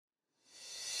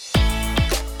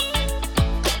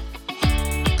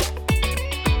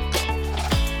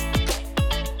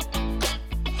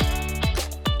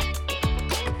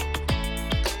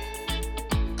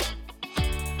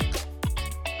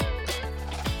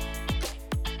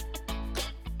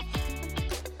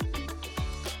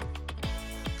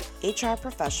HR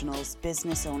professionals,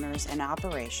 business owners, and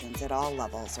operations at all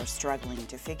levels are struggling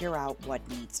to figure out what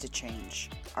needs to change.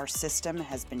 Our system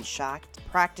has been shocked,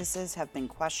 practices have been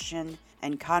questioned,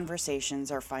 and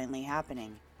conversations are finally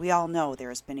happening. We all know there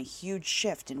has been a huge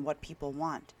shift in what people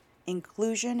want.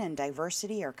 Inclusion and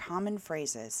diversity are common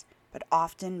phrases, but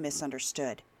often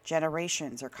misunderstood.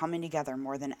 Generations are coming together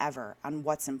more than ever on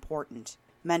what's important.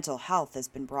 Mental health has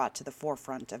been brought to the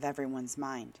forefront of everyone's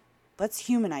mind. Let's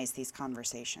humanize these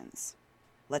conversations.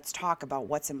 Let's talk about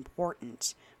what's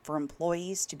important for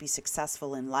employees to be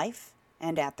successful in life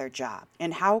and at their job,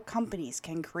 and how companies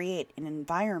can create an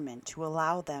environment to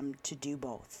allow them to do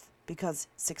both. Because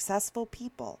successful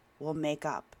people will make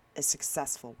up a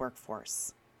successful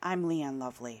workforce. I'm Leanne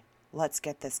Lovely. Let's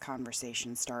get this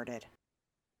conversation started.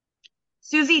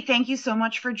 Susie, thank you so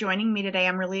much for joining me today.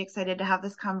 I'm really excited to have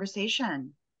this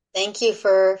conversation. Thank you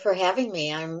for having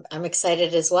me. I'm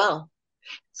excited as well.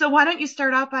 So why don't you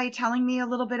start out by telling me a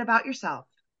little bit about yourself?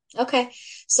 Okay.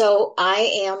 So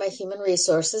I am a human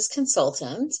resources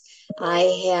consultant.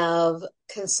 I have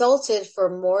consulted for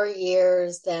more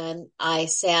years than I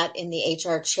sat in the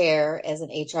HR chair as an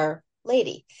HR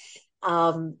lady.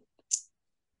 I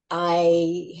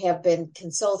have been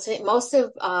consulting. Most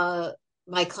of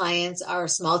my clients are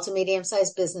small to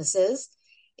medium-sized businesses.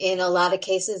 In a lot of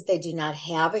cases, they do not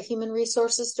have a human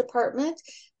resources department,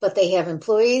 but they have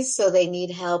employees, so they need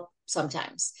help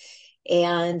sometimes.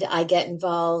 And I get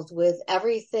involved with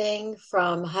everything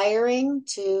from hiring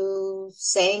to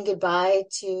saying goodbye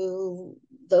to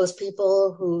those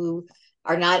people who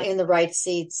are not in the right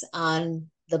seats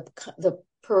on the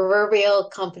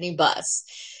proverbial company bus.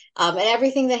 And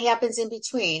everything that happens in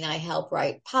between. I help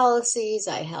write policies.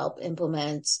 I help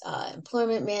implement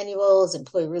employment manuals,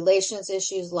 employee relations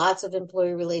issues, lots of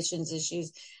employee relations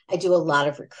issues. I do a lot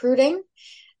of recruiting,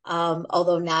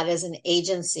 although not as an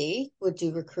agency would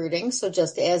do recruiting. So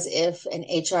just as if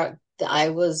I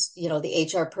was, the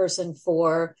HR person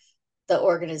for the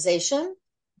organization.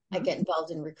 I get involved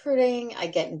in recruiting. I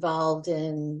get involved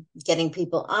in getting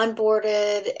people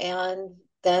onboarded and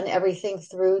then everything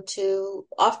through to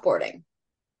offboarding.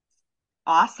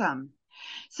 Awesome.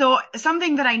 So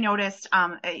something that I noticed,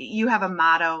 you have a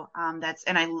motto and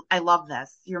I love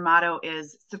this. Your motto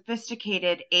is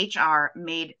sophisticated HR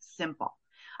made simple.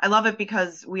 I love it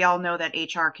because we all know that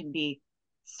HR can be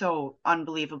so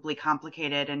unbelievably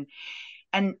complicated.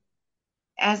 And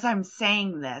as I'm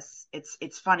saying this,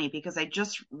 it's funny because I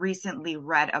just recently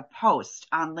read a post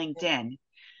on LinkedIn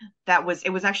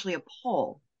it was actually a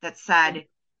poll that said,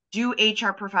 do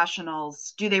HR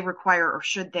professionals, do they require or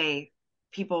should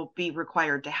people be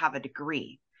required to have a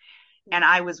degree? And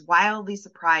I was wildly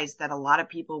surprised that a lot of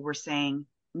people were saying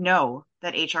no,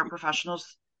 that HR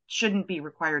professionals shouldn't be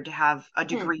required to have a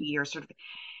degree or certificate.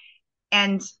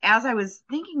 And as I was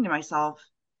thinking to myself,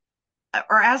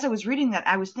 or as I was reading that,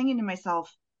 I was thinking to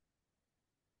myself,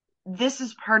 this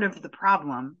is part of the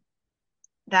problem,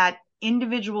 that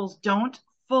individuals don't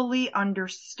fully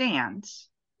understand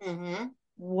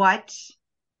what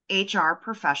HR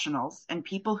professionals and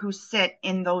people who sit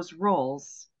in those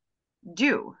roles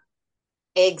do.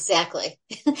 Exactly.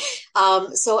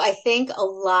 So I think a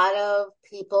lot of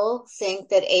people think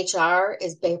that HR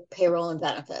is payroll and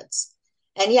benefits.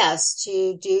 And yes,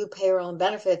 to do payroll and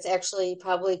benefits actually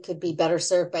probably could be better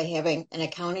served by having an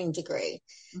accounting degree.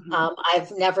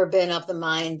 I've never been of the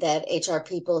mind that HR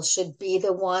people should be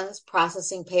the ones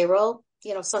processing payroll.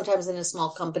 Sometimes in a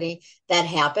small company that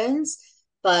happens,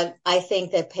 but I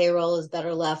think that payroll is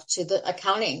better left to the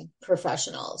accounting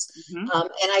professionals. And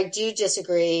I do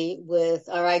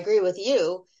I agree with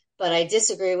you, but I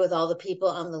disagree with all the people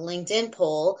on the LinkedIn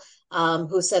poll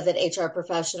who said that HR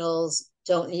professionals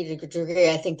don't need a degree.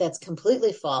 I think that's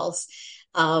completely false.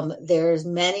 There's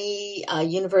many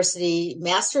university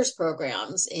master's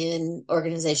programs in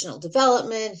organizational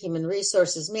development, human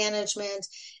resources management,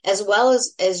 as well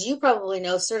as you probably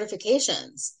know,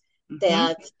 certifications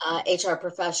that HR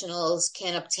professionals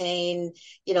can obtain,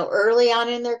 early on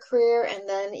in their career and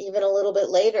then even a little bit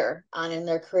later on in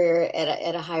their career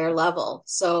at a higher level.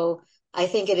 So I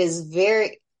think it is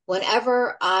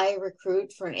whenever I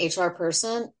recruit for an HR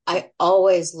person, I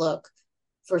always look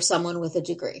for someone with a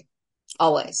degree.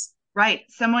 Always. Right.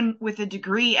 Someone with a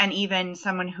degree and even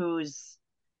someone who's,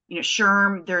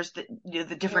 SHRM, there's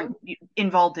the different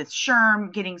involved with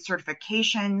SHRM, getting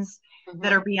certifications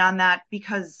that are beyond that,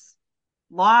 because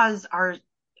laws are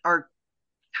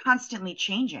constantly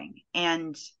changing.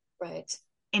 And right.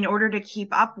 In order to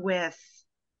keep up with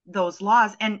those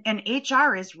laws, and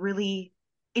HR is really,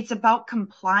 it's about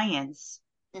compliance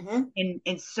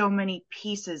in so many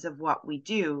pieces of what we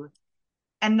do.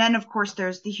 And then, of course,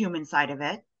 there's the human side of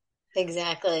it.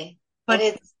 Exactly. And But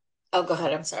it's, oh, go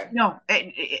ahead. I'm sorry. no,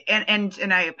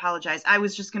 and I apologize. I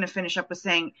was just going to finish up with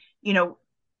saying, you know,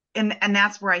 and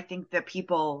that's where I think that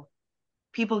people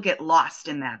get lost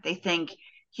in that. They think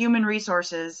human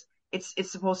resources, it's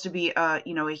supposed to be a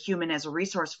human as a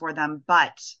resource for them,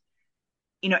 but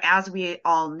as we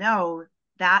all know,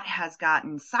 that has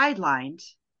gotten sidelined,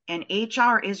 and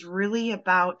HR is really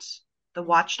about the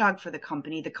watchdog for the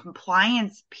company, the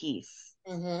compliance piece.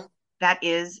 Mm-hmm. That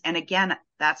is, and again,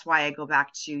 that's why I go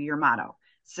back to your motto,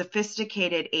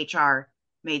 sophisticated HR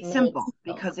made simple,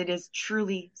 because it is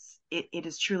truly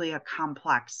a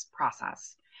complex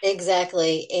process.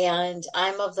 Exactly. And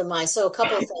I'm of the mind. So a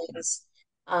couple of things.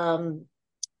 Um,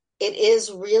 it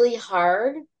is really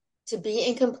hard to be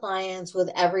in compliance with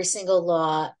every single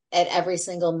law at every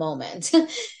single moment,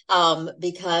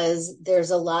 because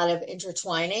there's a lot of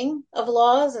intertwining of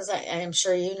laws, as I am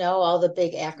sure you know, all the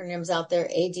big acronyms out there,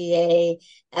 ADA,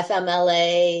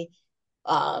 FMLA,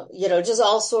 just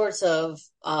all sorts of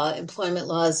employment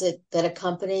laws that a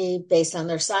company based on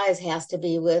their size has to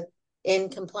be in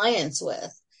compliance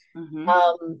with. Hmm.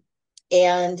 Um,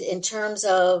 and in terms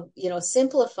of,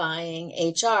 simplifying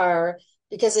HR,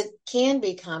 because it can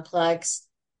be complex,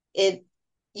 it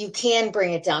you can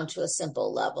bring it down to a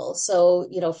simple level. So,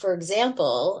 for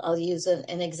example, I'll use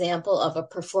an example of a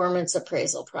performance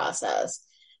appraisal process.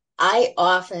 I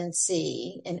often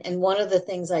see, and one of the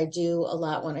things I do a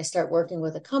lot when I start working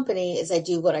with a company is I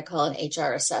do what I call an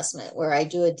HR assessment, where I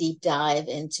do a deep dive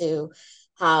into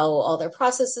how all their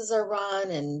processes are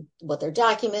run and what their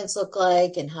documents look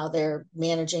like and how they're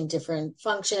managing different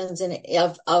functions and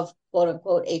of quote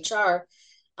unquote HR.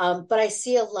 But I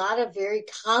see a lot of very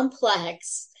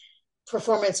complex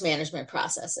performance management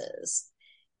processes.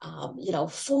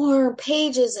 Form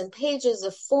pages and pages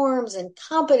of forms and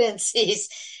competencies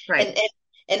and, Right. and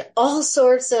and all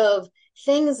sorts of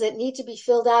things that need to be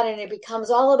filled out, and it becomes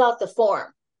all about the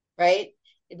form, right?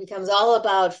 It becomes all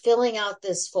about filling out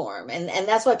this form, and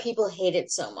that's why people hate it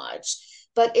so much.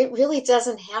 But it really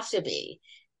doesn't have to be.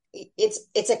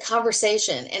 It's a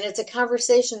conversation, and it's a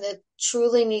conversation that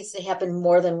truly needs to happen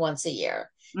more than once a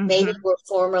year. Maybe Hmm. we're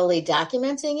formally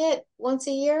documenting it once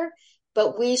a year,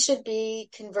 but we should be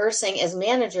conversing as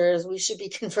managers. We should be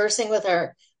conversing with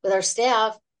our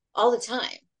staff all the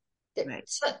time. Right.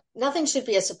 Nothing should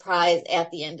be a surprise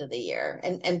at the end of the year.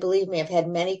 And believe me, I've had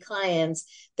many clients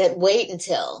that wait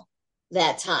until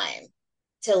that time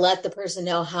to let the person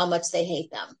know how much they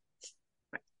hate them.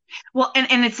 Well,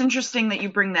 and it's interesting that you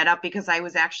bring that up, because I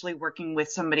was actually working with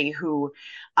somebody who,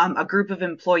 a group of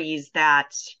employees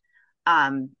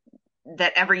um,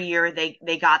 that every year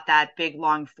they got that big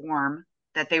long form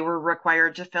that they were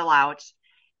required to fill out,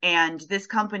 and this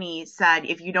company said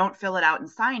if you don't fill it out and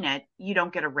sign it, you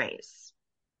don't get a raise.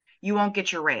 You won't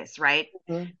get your raise, right?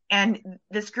 Mhm. And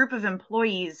this group of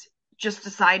employees just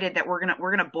decided that we're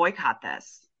gonna boycott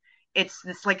this. It's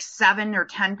this like 7 or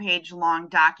 10 page long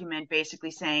document basically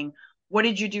saying, what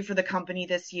did you do for the company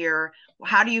this year?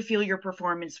 How do you feel your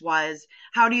performance was?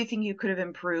 How do you think you could have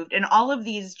improved? And all of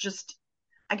these just,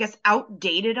 I guess,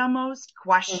 outdated almost Mhm.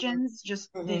 questions,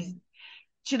 just these, Mhm.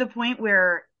 to the point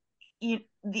where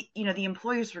the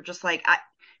employers were just like,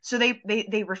 so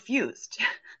they refused.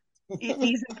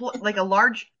 Like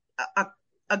a,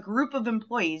 a group of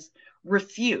employees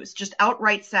refused, just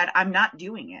outright said, I'm not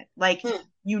doing it. Like, Hmm.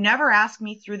 you never asked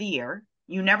me through the year,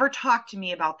 you never talked to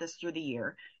me about this through the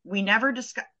year, we never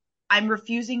discussed. I'm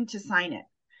refusing to sign it.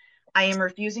 I am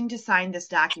refusing to sign this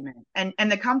document.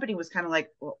 And the company was kind of like,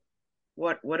 well,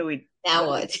 what do we Now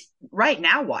what? right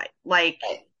now, what, like,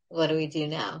 Right. What do we do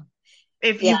now?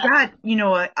 if Yeah. you've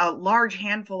got a large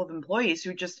handful of employees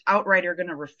who just outright are going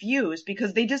to refuse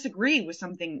because they disagree with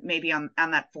something maybe on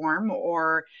that form,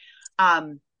 or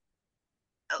um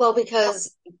Well,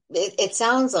 because it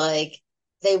sounds like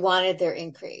they wanted their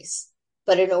increase,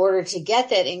 but in order to get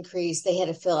that increase, they had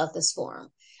to fill out this form.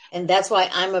 And that's why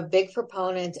I'm a big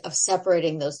proponent of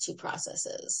separating those two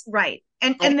processes. right.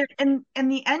 and I, and the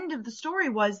and the end of the story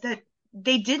was that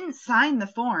they didn't sign the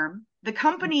form. The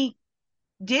company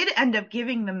did end up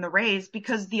giving them the raise,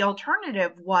 because the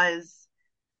alternative was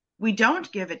we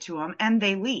don't give it to them and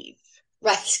they leave.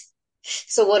 right.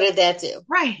 So what did that do?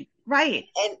 Right, right.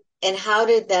 And how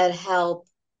did that help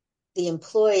the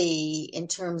employee in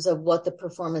terms of what the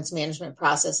performance management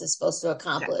process is supposed to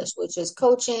accomplish, Exactly. which is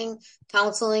coaching,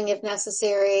 counseling if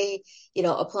necessary,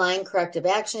 applying corrective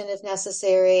action if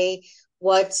necessary.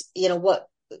 What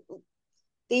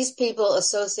these people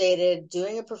associated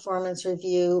doing a performance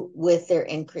review with their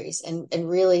increase, and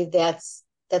really that's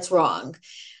wrong.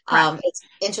 Correct. It's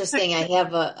interesting. I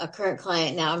have a current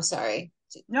client now. I'm sorry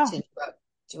to No, interrupt.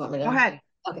 Do you want me go to? ahead.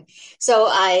 Okay. So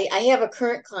I have a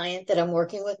current client that I'm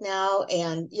working with now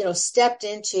and, stepped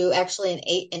into actually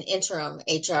an interim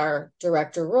HR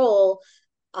director role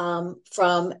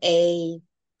from a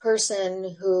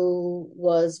person who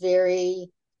was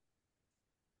very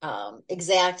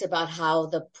exact about how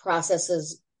the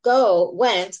processes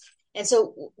went. And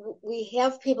so we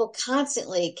have people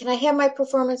constantly, can I have my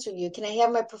performance review? Can I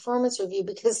have my performance review?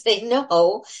 Because they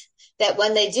know that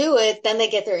when they do it, then they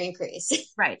get their increase.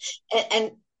 Right.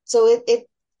 And so it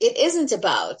isn't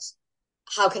about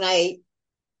how can I,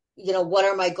 what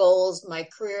are my goals, my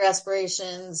career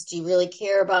aspirations? Do you really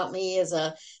care about me as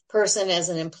a person, as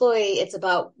an employee? It's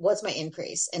about what's my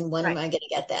increase and when am Right. I going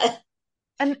to get that?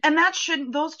 And that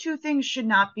shouldn't, those two things should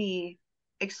not be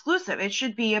exclusive. It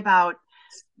should be about,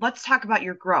 let's talk about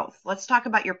your growth. Let's talk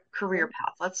about your career Mhm.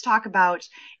 path. Let's talk about,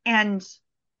 and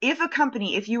if a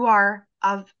company, if you are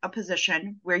of a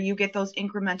position where you get those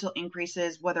incremental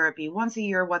increases, whether it be once a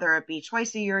year, whether it be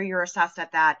twice a year, you're assessed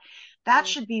at that, that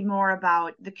should be more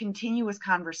about the continuous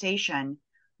conversation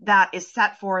that is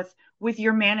set forth with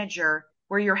your manager,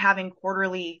 where you're having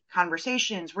quarterly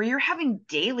conversations, where you're having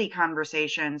daily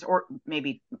conversations, or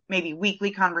maybe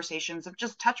weekly conversations of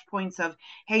just touch points of,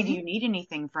 hey, do Mhm. you need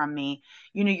anything from me?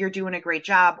 You're doing a great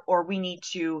job, or we need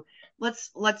to,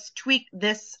 let's tweak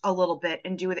this a little bit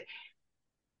and do it.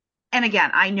 And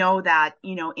again, I know that,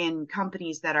 in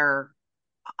companies that are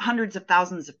hundreds of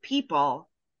thousands of people,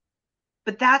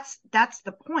 but that's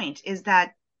the point, is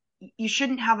that you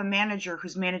shouldn't have a manager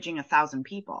who's managing 1,000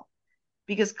 people,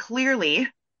 because clearly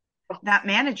that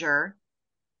manager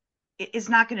is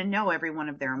not going to know every one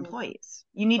of their Mhm. employees.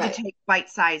 You need to Right. take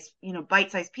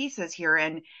bite-sized pieces here.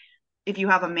 And if you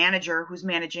have a manager who's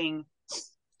managing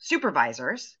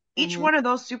supervisors, each Mhm. one of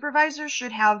those supervisors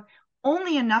should have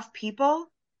only enough people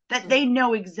that Mhm. they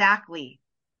know exactly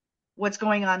what's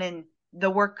going on in the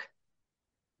work,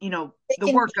 They the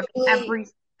can work of truly,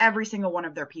 every single one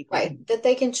of their people. right, that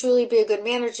they can truly be a good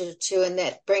manager too. And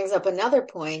that brings up another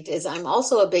point is I'm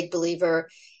also a big believer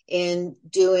in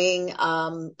doing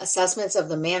assessments of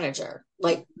the manager,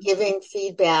 like Mhm. giving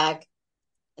feedback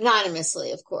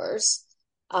anonymously, of course,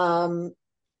 um,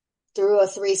 through a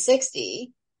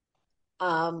 360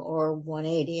 or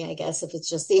 180, I guess, if it's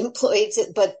just the employees,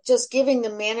 but just giving the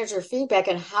manager feedback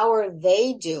on how are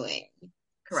they doing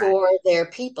Correct. for their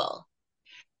people,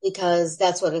 because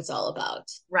that's what it's all about.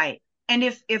 Right. And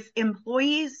if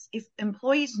employees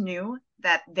knew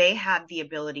that they had the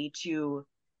ability to,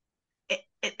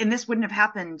 and this wouldn't have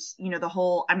happened, the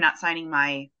whole I'm not signing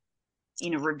my,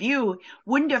 review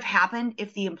wouldn't have happened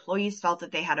if the employees felt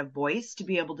that they had a voice to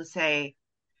be able to say,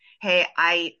 hey,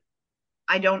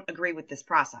 I don't agree with this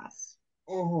process.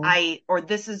 Hmm. Or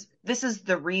this is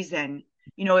the reason.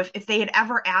 If they had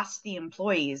ever asked the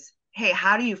employees, hey,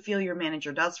 how do you feel your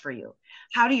manager does for you?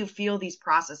 How do you feel these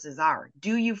processes are?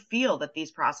 Do you feel that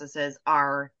these processes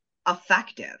are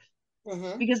effective?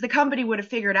 Hmm. Because the company would have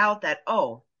figured out that,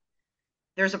 oh,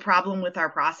 there's a problem with our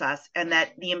process, and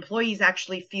that the employees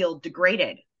actually feel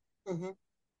degraded Hmm.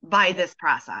 by this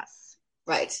process.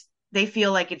 Right. They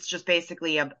feel like it's just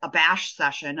basically a bash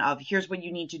session of, here's what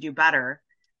you need to do better.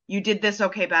 You did this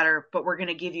okay better, but we're going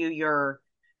to give you your,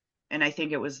 and I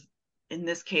think it was, in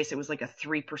this case, it was like a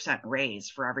 3% raise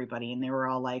for everybody. And they were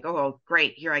all like, oh,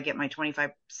 great, here I get my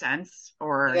 25 cents.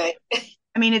 Or, Right.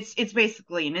 I mean, it's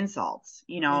basically an insult.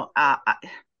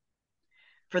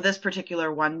 For this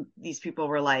particular one, these people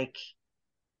were like,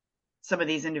 some of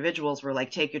these individuals were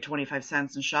like, take your 25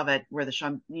 cents and shove it where the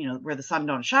sun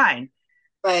don't shine.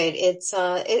 Right. It's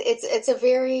a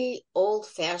very old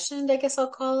fashioned, I guess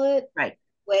I'll call it, Right.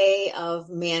 way of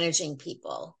managing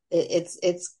people.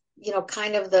 It's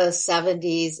kind of the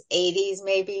 70s, 80s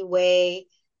maybe way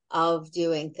of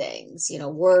doing things.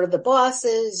 We're the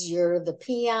bosses, you're the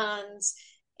peons,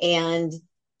 and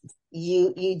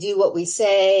you do what we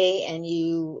say and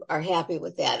you are happy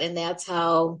with that. And that's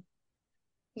how,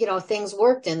 things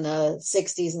worked in the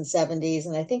 60s and 70s.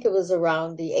 And I think it was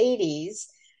around the 80s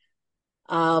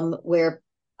where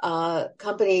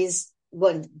companies,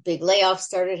 when big layoffs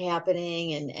started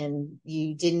happening and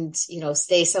you didn't,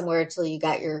 stay somewhere until you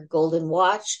got your golden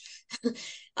watch. Right.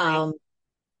 um,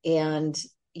 and,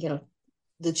 you know,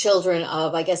 the children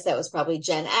of, I guess that was probably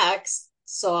Gen X,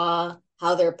 saw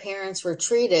how their parents were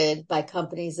treated by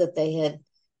companies that they had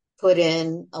put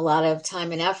in a lot of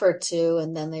time and effort to,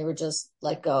 and then they were just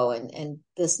let go. And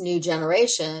this new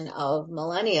generation of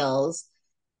millennials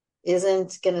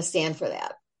isn't going to stand for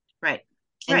that. Right.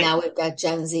 And Right. now we've got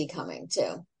Gen Z coming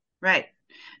too. Right.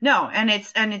 No, and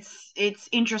it's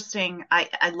interesting.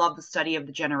 I love the study of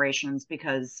the generations,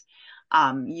 because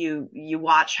you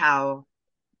watch how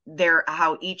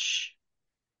each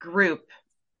group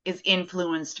is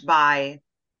influenced by,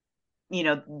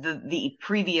 the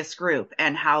previous group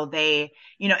and how they,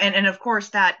 and of course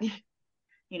that,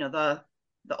 the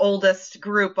oldest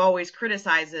group always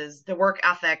criticizes the work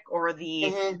ethic or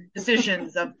the Hmm.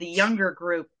 decisions of the younger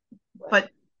group. Right.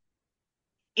 But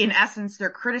in essence, they're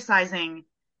criticizing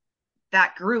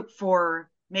that group for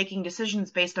making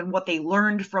decisions based on what they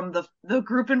learned from the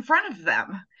group in front of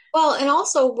them. Well, and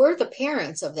also we're the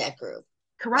parents of that group,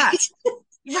 right? Correct.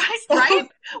 Right, right. So,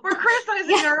 We're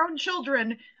criticizing yeah, our own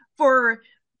children for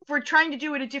trying to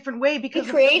do it a different way we because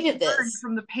of what created they learned this.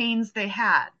 from the pains they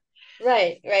had.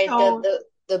 Right, right. So,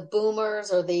 The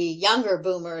boomers or the younger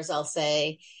boomers, I'll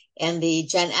say, and the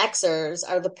Gen Xers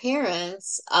are the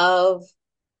parents of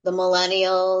the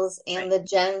millennials and right, the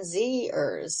Gen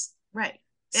Zers. right.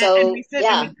 And we So, sit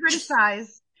and yeah,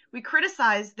 we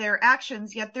criticize their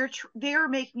actions, yet they're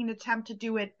making an attempt to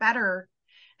do it better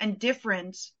and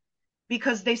different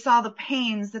because they saw the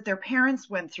pains that their parents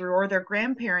went through or their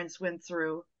grandparents went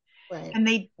through, right. and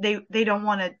they don't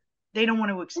want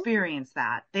to experience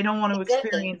that. They don't want to Exactly.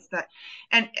 experience that.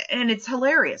 And it's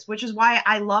hilarious, which is why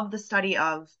I love the study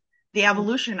of the Mm-hmm.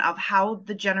 evolution of how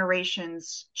the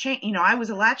generations change. I was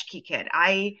a latchkey kid.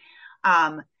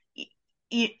 Um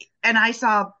and I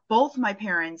saw both my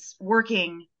parents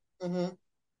working, Mm-hmm.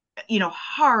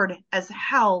 hard as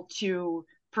hell to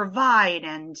provide,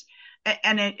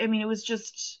 I mean, it was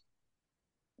just,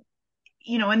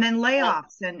 and then Yeah.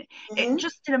 layoffs, and it Mm-hmm.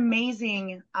 just an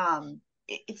amazing,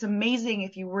 it's amazing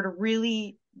if you were to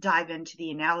really dive into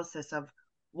the analysis of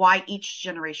why each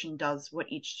generation does what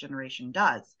each generation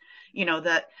does.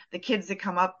 The kids that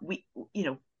come up, you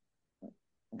know,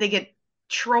 they get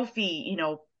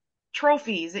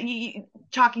trophies, and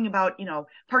talking about,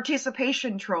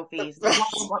 participation trophies and blah,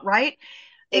 blah, Right. blah, right?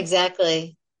 It's,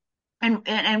 Exactly.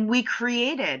 and we Mm-hmm.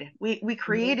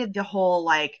 created the whole,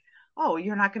 like, oh,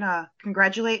 you're not gonna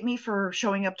congratulate me for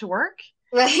showing up to work.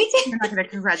 Right. You're not gonna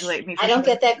congratulate me I for don't showing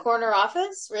get that up, corner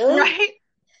office, really? right?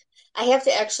 I have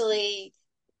to actually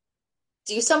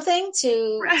do something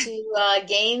Right, to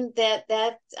gain that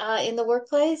in the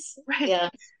workplace. right. Yeah.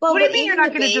 Well, What do but you mean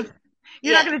even the babe,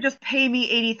 you're not yeah. gonna just pay me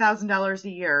 $80,000 a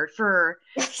year for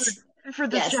this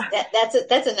Yes, job?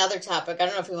 that's another topic. I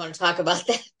don't know if we want to talk about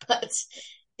that, but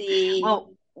the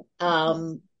Well,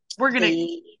 um we're gonna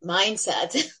the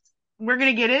mindset. we're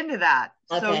gonna get into that.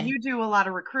 So Okay. you do a lot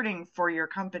of recruiting for your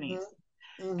Hmm. companies,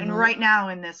 and Hmm. right now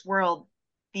in this world,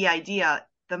 the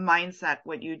mindset,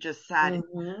 what you just said,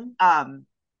 Hmm. um,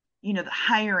 the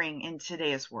hiring in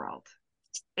today's world,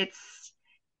 it's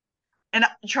and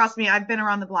trust me, I've been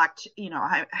around the block.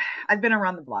 I've been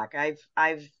around the block. I've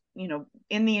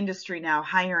in the industry now,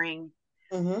 hiring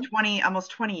Hmm. 20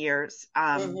 almost 20 years.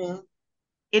 Hmm.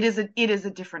 It is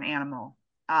a different animal.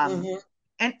 Um, Hmm.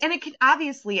 and it can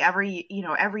obviously every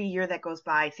year that goes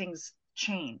by things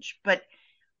change, but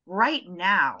right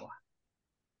now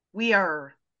we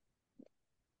are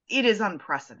it is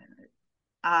unprecedented.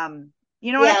 I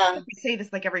feel Yeah. like we say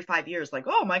this like every 5 years, like,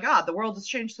 oh my God, the world has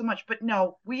changed so much. But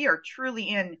no, we are truly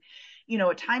in,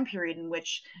 a time period in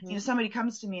which, Hmm. somebody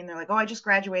comes to me and they're like, oh, I just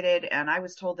graduated and I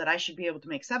was told that I should be able to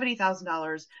make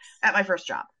 $70,000 at my first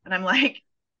job. And I'm like,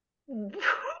 who the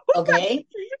heck Okay.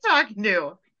 are you talking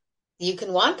to? You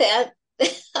can want that. I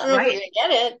don't know if you're Right, gonna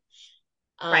get it.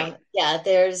 right. Yeah,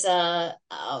 there's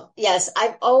yes,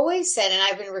 I've always said, and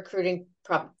I've been recruiting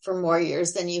for more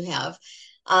years than you have.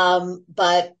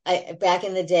 But back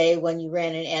in the day when you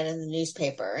ran an ad in the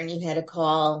newspaper and you had to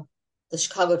call the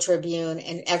Chicago Tribune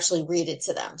and actually read it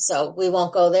to them. So we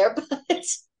won't go there, but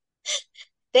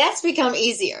that's become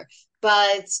easier.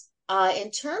 But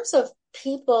in terms of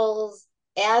people's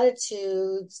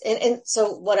attitudes, and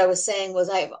so what I was saying was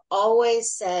I've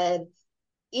always said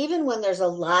even when there's a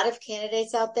lot of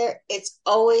candidates out there, it's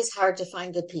always hard to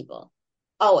find good people.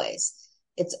 Always.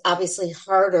 It's obviously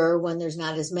harder when there's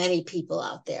not as many people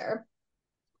out there,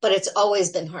 but it's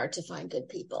always been hard to find good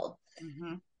people.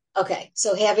 Hmm. Okay.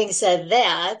 So having said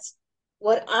that,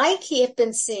 what I keep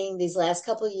been seeing these last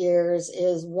couple of years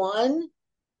is one,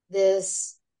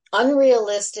 this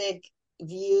unrealistic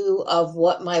view of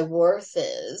what my worth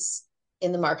is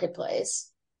in the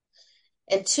marketplace.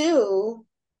 And two,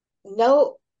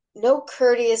 no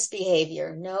courteous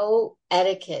behavior, no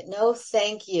etiquette, no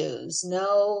thank yous,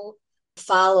 no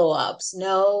follow-ups,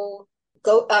 no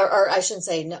or I shouldn't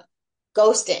say no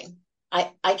ghosting.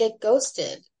 I get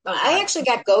ghosted. Oh I God. actually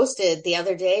got ghosted the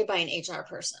other day by an HR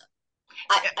person.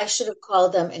 I should have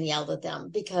called them and yelled at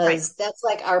them Right, because that's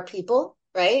like our people,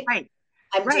 right? right,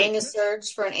 I'm right. doing a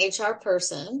search for an HR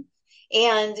person,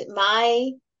 and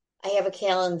I have a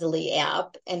Calendly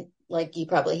app, and like you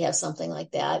probably have something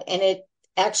like that, and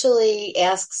actually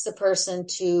asks the person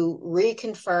to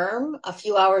reconfirm a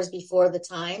few hours before the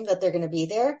time that they're going to be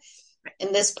there.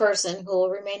 And this person, who will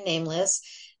remain nameless,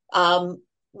 um,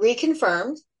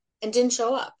 reconfirmed and didn't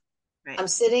show up. Right. I'm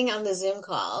sitting on the Zoom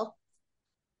call.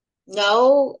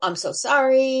 No, I'm so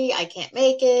sorry. I can't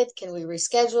make it. Can we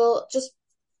reschedule? Just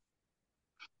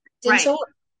didn't Right. show up.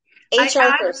 I,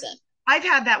 HR I've person. I've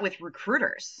had that with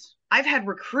recruiters. I've had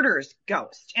recruiters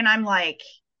ghost, and I'm like,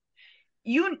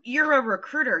 you're a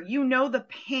recruiter. You know the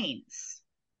pains.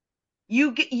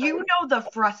 You know the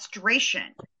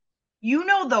frustration. You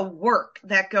know the work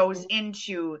that goes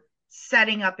into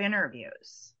setting up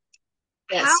interviews.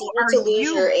 How Yes, you need are to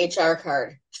lose your you? HR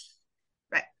card.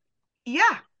 Right.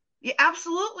 Yeah, yeah,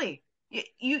 absolutely.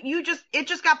 You just it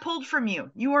just got pulled from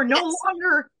you. Yes. You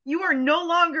are no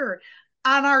longer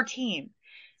on our team.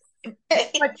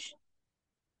 But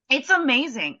it's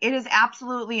amazing. It is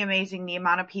absolutely amazing the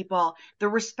amount of people, the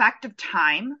respect of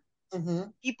time.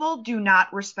 Hmm. People do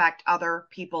not respect other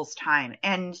people's time.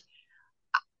 And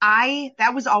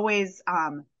that was always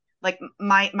like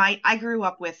I grew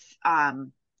up with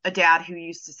a dad who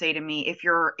used to say to me, if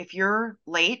you're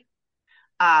late,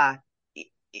 uh it,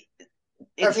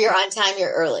 Or if it's you're on time,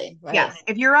 you're early, right? yes,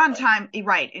 if you're on time,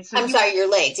 right. And so I'm sorry, you're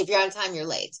late. If you're on time, you're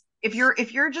late. if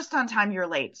you're just on time, you're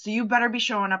late. So you better be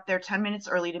showing up there 10 minutes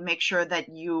early to make sure that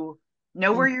you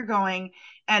know where Mhm. you're going.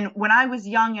 And when I was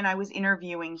young and I was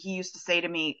interviewing, he used to say to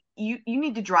me, you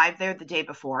need to drive there the day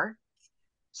before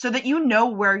so that you know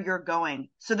where you're going,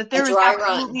 so that A there is dry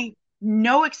run. absolutely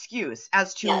no excuse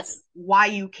as to Yes. why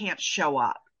you can't show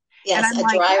up. And Yes, I'm a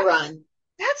like, dry run.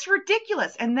 that's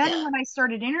ridiculous. And then Yeah. when I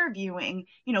started interviewing,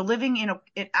 living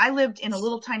I lived in a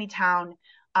little tiny town.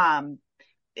 Um,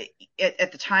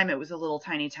 at the time, it was a little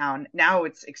tiny town. Now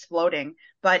it's exploding.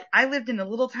 But I lived in a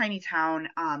little tiny town.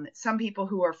 Some people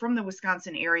who are from the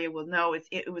Wisconsin area will know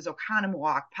it was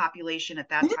Oconomowoc population at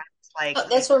that Mhm. time. It's like Oh,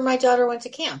 that's where my daughter went to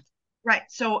camp. right.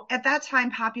 So at that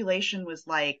time, population was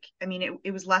like, I mean,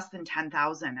 it was less than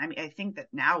 10,000. I mean, I think that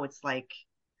now it's like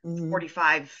Hmm.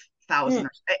 45,000.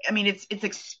 I mean, it's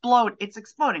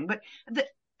exploding. But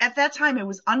at that time, it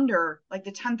was under like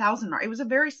the 10,000 mark. It was a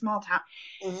very small town.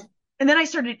 Hmm. And then I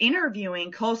started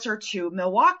interviewing closer to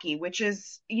Milwaukee, which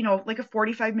is, like a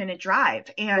 45-minute drive.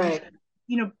 And, Right.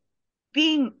 you know,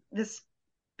 being this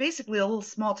basically a little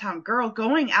small town girl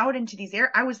going out into these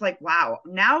areas, I was like, wow,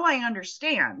 now I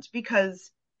understand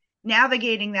because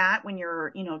navigating that when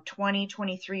you're, 20,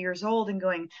 23 years old and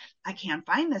going, I can't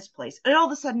find this place. It all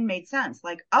of a sudden made sense.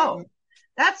 Like, oh, Hmm.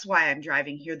 that's why I'm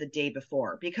driving here the day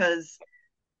before because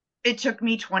it took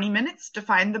me 20 minutes to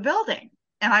find the building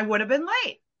and I would have been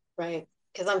late Right.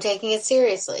 Because I'm taking it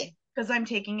seriously. because I'm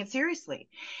taking it seriously.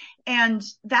 And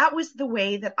that was the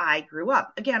way that I grew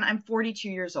up. Again, I'm 42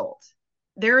 years old.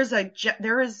 There is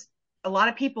a lot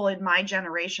of people in my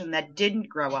generation that didn't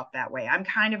grow up that way. I'm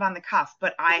kind of on the cuff,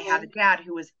 but I had a Hmm. dad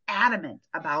who was adamant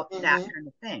about that Hmm. kind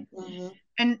of thing. Hmm.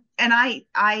 And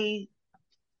I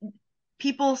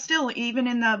people still, even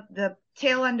in the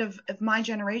tail end of my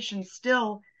generation,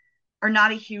 still are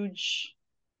not a huge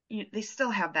they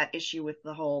still have that issue with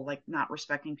the whole like not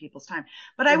respecting people's time.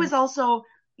 But I Hmm. was also,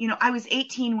 I was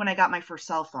 18 when I got my first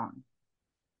cell phone.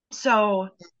 So,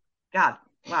 God,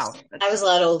 wow, I was a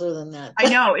lot older than that, I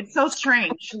know it's so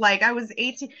strange. Like I was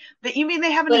 18, but you mean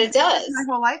they haven't but it existed my does.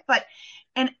 whole life?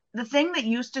 And the thing that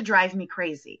used to drive me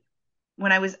crazy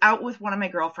when I was out with one of my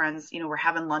girlfriends, we're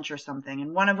having lunch or something,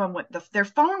 and one of them their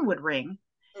phone would ring,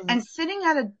 Hmm. and sitting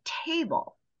at a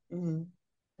table, Hmm.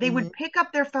 they Hmm. would pick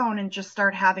up their phone and just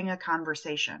start having a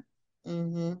conversation.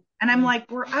 Hmm. And I'm Hmm.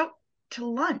 like, we're out to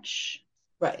lunch.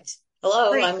 Right.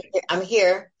 Hello, Right. I'm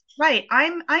here. Right.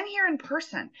 I'm here in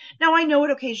person. Now I know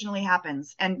it occasionally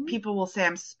happens and people will say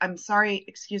I'm sorry,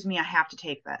 excuse me, I have to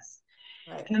take this.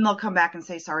 Right. And then they'll come back and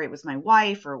say sorry, it was my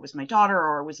wife or it was my daughter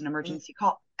or it was an Mhm. emergency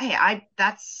call. Hey, I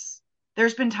that's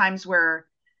there's been times where,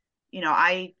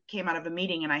 I came out of a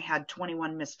meeting and I had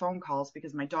 21 missed phone calls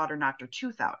because my daughter knocked her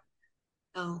tooth out.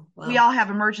 Oh, We wow. all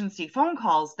have emergency phone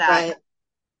calls that Right.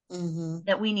 Hmm.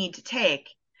 that we need to take,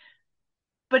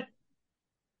 but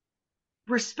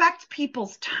respect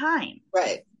people's time. If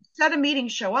Right. you set a meeting,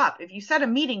 show up. If you set a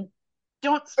meeting,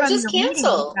 don't Or spend just your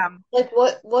meeting with cancel. them. Like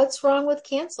what's wrong with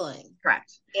canceling?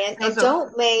 Correct. And Those are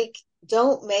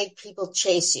don't make people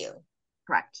chase you.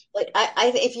 correct. Like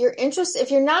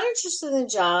if you're not interested in the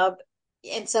job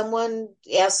and someone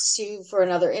asks you for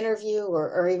another interview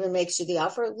or even makes you the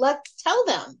offer, tell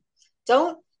them.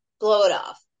 Don't blow it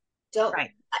off. Don't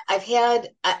Right. I've had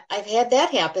that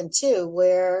happen too,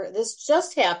 where this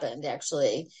just happened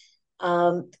actually.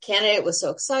 The candidate was so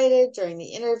excited during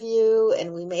the interview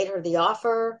and we made her the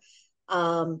offer.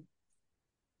 Um,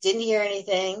 didn't hear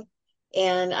anything.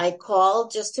 And I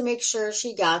called just to make sure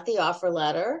she got the offer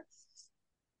letter.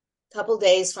 A couple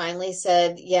days, finally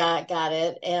said, yeah, I got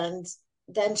it. And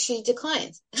then she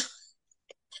declined.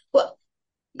 Well,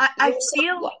 I, I you're so,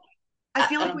 feel what? I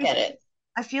feel I like don't get it.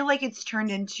 I feel like it's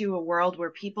turned into a world where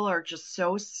people are just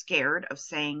so scared of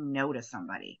saying no to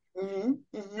somebody. And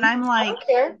I'm I like, don't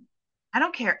care. I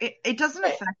don't care. It doesn't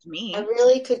Right. affect I me.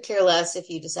 really could care less if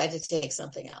you decide to take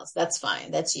something else. That's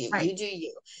fine. That's you. Right. You do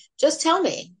you. Just tell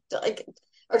me, like,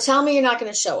 or tell me you're not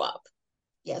going to show up.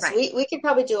 Yes, Right. we could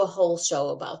probably do a whole show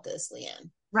about this, Leanne.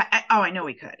 Right. Oh, I know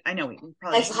we could. I know we I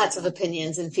probably have should. lots of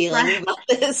opinions and feelings Right. about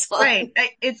this Right.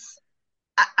 one.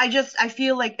 I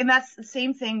feel like, and that's the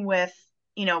same thing with,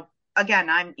 you know, again,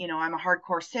 I'm a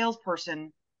hardcore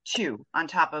salesperson too, on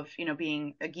top of,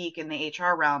 being a geek in the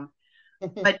HR realm.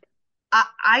 But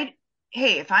I,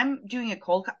 hey, if I'm doing a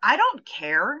I don't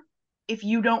care if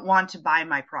you don't want to buy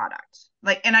my product.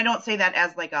 Like, and I don't say that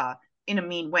as like in a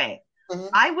mean way. Mhm.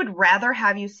 I would rather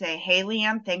have you say, hey,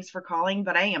 Leanne, thanks for calling,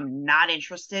 but I am not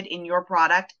interested in your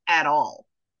product at all,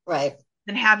 Right.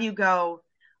 than have you go,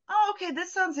 oh, okay,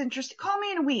 this sounds interesting. Call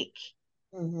me in a week.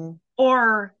 Hmm.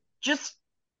 Or just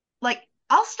like,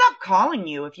 I'll stop calling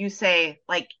you if you say,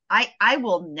 like, I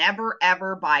will never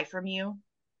ever buy from you.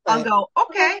 I'll Right. go,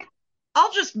 Okay. okay,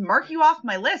 I'll just mark you off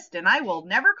my list and I will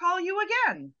never call you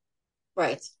again.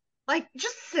 Right. Like,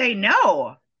 just say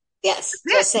no. Yes.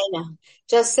 That's it. Just say no.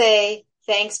 Just say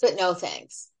thanks, but no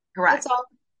thanks. That's Correct. all.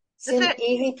 That's it.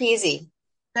 Easy peasy.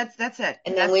 That's it.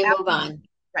 And then That's we move absolutely on.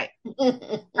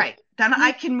 right. Right. Then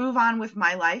I can move on with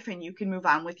my life and you can move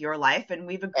on with your life. And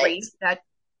we've Right. agreed that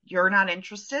you're not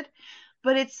interested.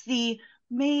 But it's the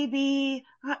maybe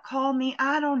call me.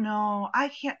 I don't know. I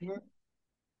can't. Mhm.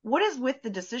 What is with the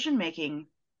decision making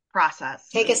process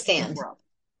Take a in the stand. world?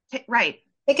 Right.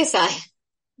 Pick a side.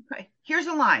 Right. Here's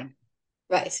a line.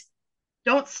 Right.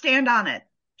 Don't stand on it.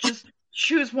 Just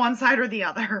choose one side or the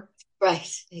other. Right.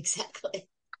 Exactly.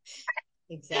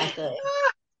 Exactly.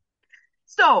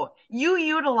 So you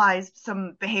utilized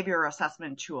some behavior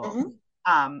assessment tools, Hmm.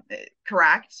 um,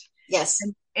 correct? Yes.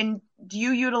 And do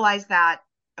you utilize that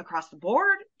across the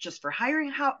board just for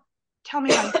hiring? Tell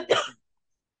me how you.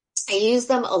 I use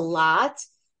them a lot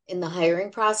in the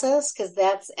hiring process because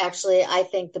that's actually, I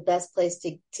think, the best place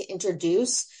to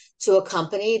introduce to a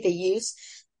company the use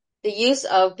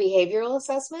of behavioral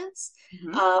assessments,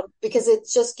 Mhm. because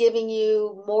it's just giving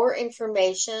you more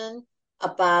information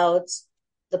about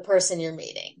the person you're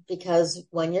meeting. Because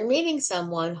when you're meeting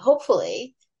someone,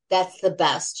 hopefully that's the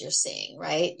best you're seeing,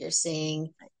 right? You're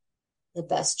seeing the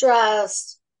best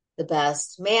dressed, the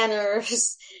best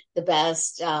manners, the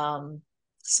best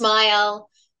smile.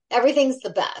 Everything's the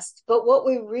best. But what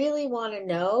we really want to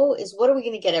know is what are we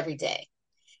going to get every day?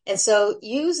 And so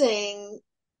using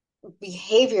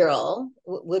behavioral,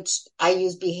 which I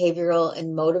use behavioral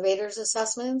and motivators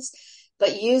assessments,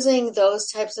 but using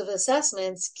those types of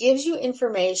assessments gives you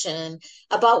information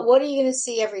about what are you going to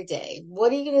see every day?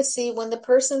 What are you going to see when the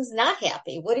person's not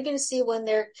happy? What are you going to see when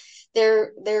their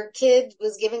kid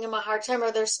was giving them a hard time,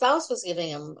 or their spouse was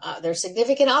giving them, their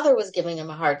significant other was giving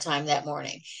them a hard time that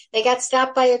morning? They got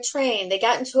stopped by a train. They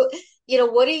got into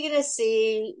what are you going to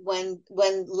see when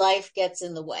life gets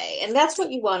in the way? And that's what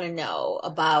you want to know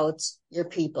about your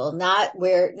people, not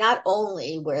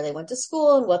only where they went to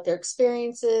school and what their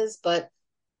experience is, but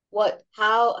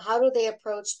how do they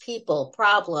approach people,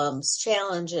 problems,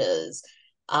 challenges,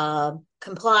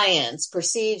 compliance,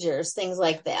 procedures, things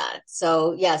like that.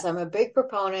 So yes, I'm a big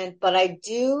proponent, but I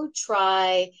do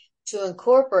try to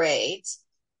incorporate,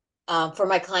 for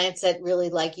my clients that really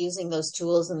like using those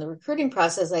tools in the recruiting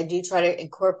process, I do try to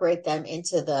incorporate them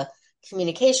into the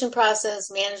communication process,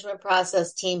 management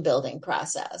process, team building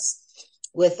process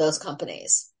with those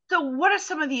companies. So what are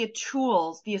some of the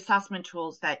tools, the assessment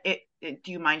tools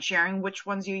do you mind sharing which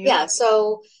ones you use? Yeah,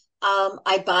 so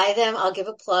I buy them. I'll give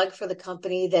a plug for the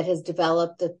company that has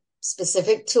developed the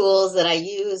specific tools that I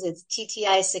use. It's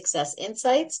TTI Success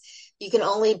Insights. You can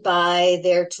only buy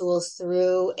their tools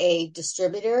through a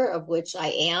distributor, of which I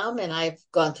am, and I've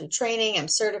gone through training. I'm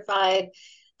certified.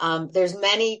 There's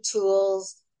many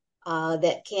tools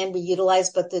that can be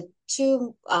utilized, but the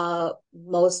two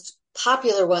most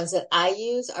popular ones that I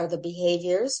use are the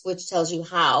behaviors, which tells you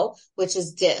how, which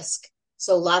is DISC.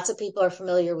 So lots of people are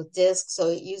familiar with DISC. So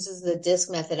it uses the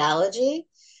DISC methodology.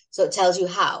 So it tells you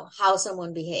how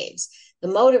someone behaves. The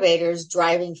motivators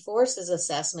driving forces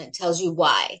assessment tells you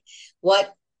why,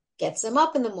 what gets them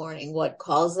up in the morning, what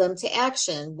calls them to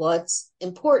action, what's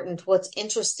important, what's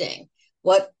interesting,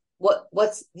 what's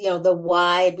the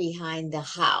why behind the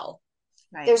how.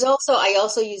 Right. There's also, I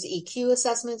also use EQ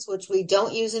assessments, which we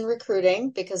don't use in recruiting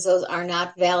because those are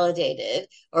not validated,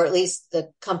 or at least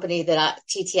the company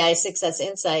TTI Success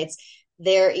Insights,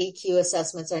 their EQ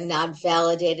assessments are not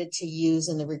validated to use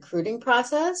in the recruiting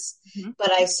process. Mhm.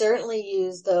 But I certainly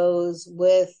use those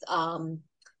with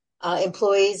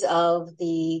employees of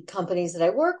the companies that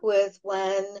I work with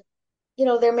when,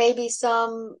 there may be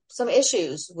some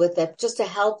issues with it, just to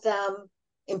help them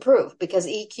improve, because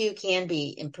EQ can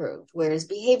be improved, whereas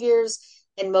behaviors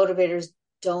and motivators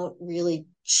don't really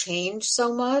change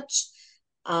so much.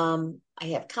 I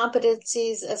have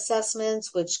competencies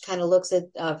assessments, which kind of looks at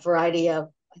a variety of,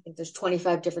 I think there's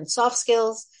 25 different soft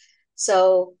skills.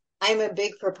 So I'm a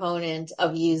big proponent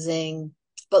of using,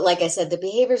 but like I said, the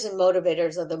behaviors and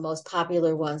motivators are the most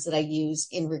popular ones that I use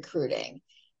in recruiting,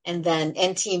 and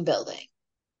team building.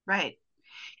 Right.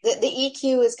 The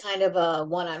EQ is kind of a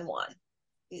one-on-one.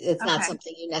 It's not Okay.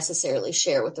 something you necessarily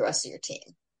share with the rest of your team.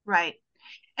 Right.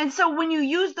 And so when you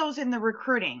use those in the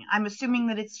recruiting, I'm assuming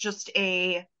that it's just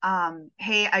a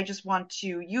hey, I just want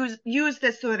to use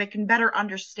this so that I can better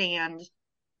understand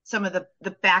some of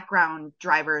the background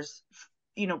drivers.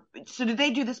 So do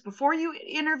they do this before you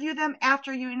interview them,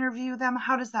 after you interview them?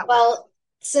 How does that work? Well,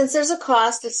 since there's a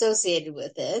cost associated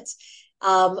with it,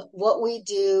 what we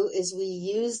do is we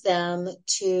use them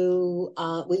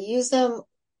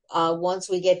once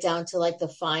we get down to like the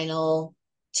final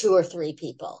two or three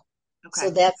people. So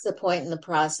Okay. that's the point in the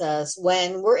process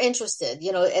when we're interested.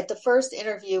 At the first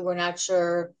interview, we're not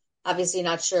sure, obviously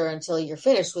not sure until you're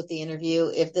finished with the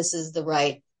interview if this is the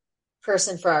right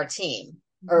person for our team,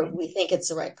 or Hmm. we think it's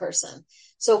the right person.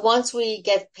 So once we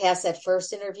get past that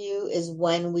first interview is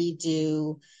when we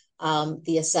do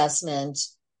the assessment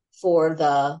for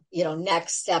the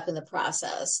next step in the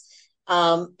process.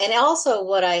 And also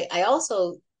what I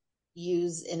also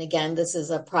use, and again, this is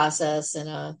a process and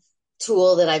a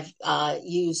tool that I've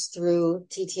used through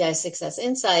TTI Success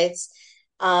Insights.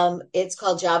 It's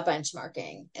called job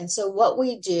benchmarking. And so what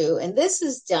we do, and this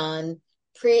is done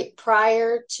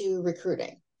prior to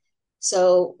recruiting.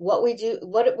 So what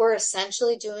we're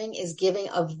essentially doing is giving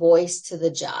a voice to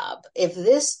the job. If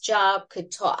this job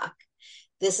could talk,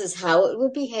 this is how it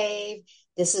would behave.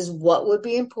 This is what would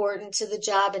be important to the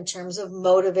job in terms of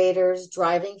motivators,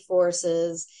 driving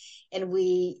forces, and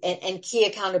key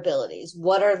accountabilities.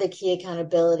 What are the key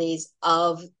accountabilities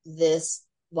of this?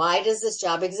 Why does this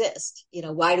job exist?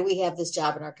 Why do we have this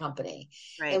job in our company?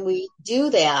 Right. And we do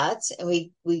that, and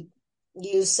we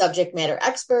use subject matter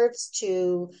experts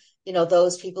to,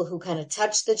 those people who kind of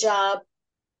touch the job.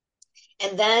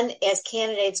 And then as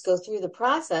candidates go through the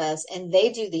process and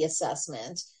they do the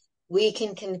assessment, we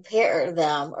can compare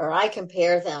them, or I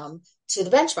compare them to the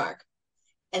benchmark.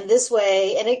 And this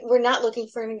way, we're not looking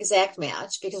for an exact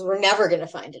match because we're never going to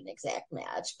find an exact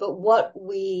match. But what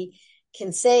we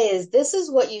can say is this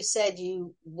is what you said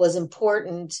you was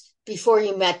important before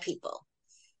you met people.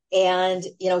 And,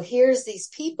 here's these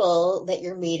people that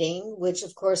you're meeting, which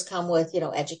of course come with,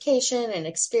 education and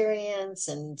experience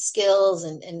and skills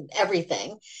and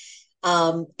everything.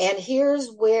 And here's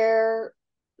where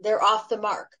they're off the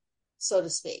mark, so to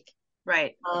speak.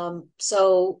 Right.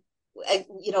 So,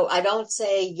 I don't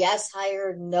say yes,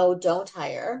 hire, no, don't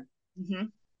hire, Hmm.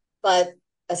 but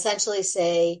essentially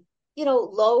say,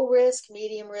 low risk,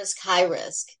 medium risk, high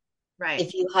risk. Right.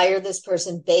 If you hire this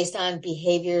person based on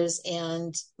behaviors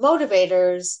and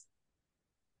motivators,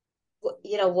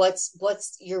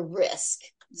 what's your risk,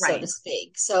 so to Right.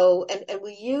 speak. So, and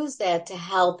we use that to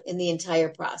help in the entire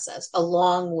process,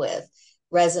 along with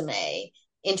resume,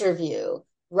 interview,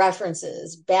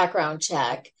 references, background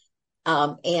check.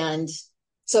 And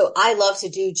so I love to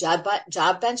do job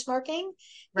benchmarking,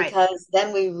 Right. because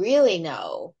then we really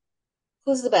know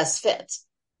who's the best fit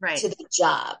Right. to the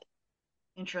job.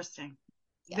 Interesting.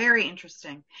 Yeah. Very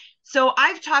interesting. So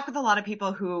I've talked with a lot of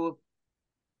people who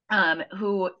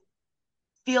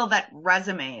feel that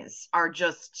resumes are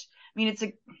just, I mean, it's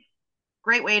a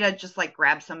great way to just like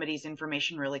grab somebody's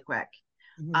information really quick,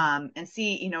 Mm-hmm. and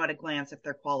see, at a glance if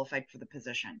they're qualified for the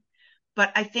position.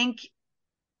 But I think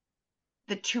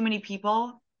that too many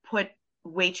people put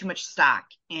way too much stock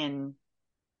in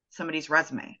somebody's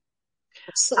resume. Um,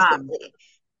 Absolutely.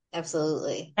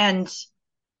 Absolutely. and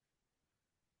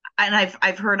and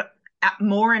I've heard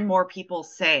more and more people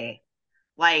say,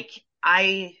 like,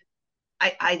 I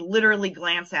literally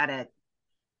glance at it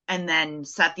and then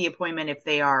set the appointment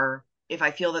if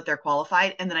I feel that they're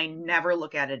qualified, and then I never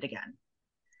look at it again.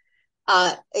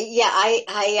 Yeah,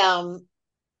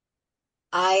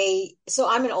 so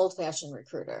I'm an old fashioned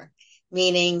recruiter.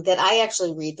 meaning that I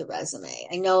actually read the resume.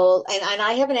 I know, and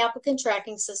I have an applicant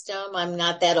tracking system. I'm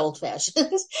not that old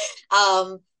fashioned.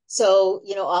 So,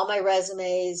 all my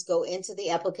resumes go into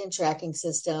the applicant tracking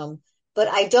system, but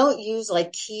I don't use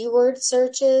like keyword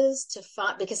searches to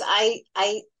find because I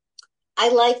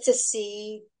like to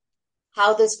see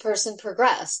how this person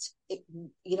progressed.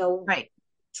 You know, Right.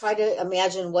 try to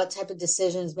imagine what type of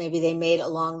decisions maybe they made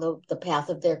along the path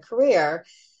of their career.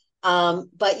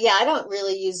 But yeah, I don't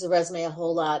really use the resume a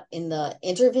whole lot in the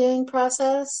interviewing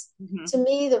process. Hmm. To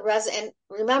me, and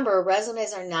remember,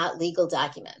 resumes are not legal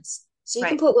documents. So you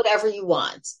can Right. put whatever you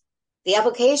want. The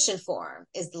application form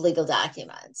is the legal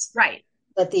document, Right.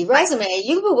 but the Right. resume,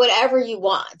 you can put whatever you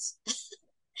want.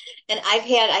 And I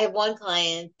have one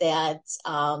client that,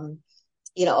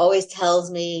 always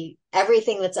tells me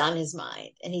everything that's on his mind.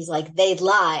 And he's like, they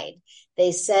lied.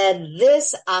 They said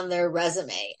this on their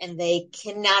resume and they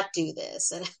cannot do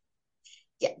this. And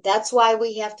yeah, that's why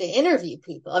we have to interview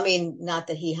people. I mean, not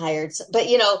that he hired, but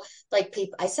like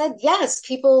people, I said, yes,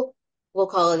 people will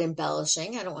call it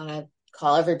embellishing. I don't want to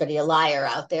call everybody a liar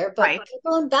out there, but Right.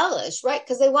 people embellish, right?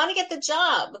 Because they want to get the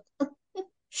job.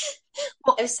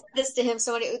 Well, I've said this to him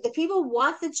so many. The people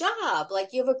want the job. Like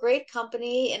you have a great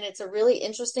company and it's a really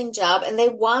interesting job, and they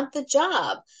want the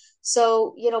job.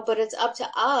 So but it's up to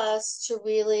us to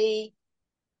really,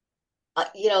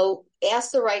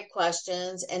 ask the right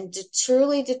questions and to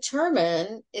truly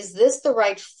determine, is this the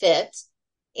right fit,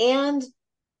 and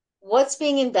what's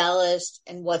being embellished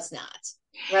and what's not.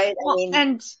 Right? I well,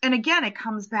 mean, and again, it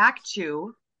comes back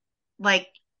to like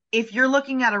if you're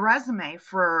looking at a resume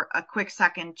for a quick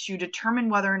second to determine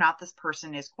whether or not this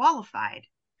person is qualified,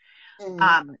 mhm,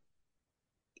 um,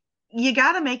 you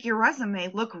got to make your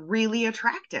resume look really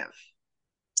attractive.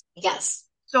 yes.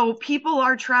 So people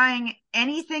are trying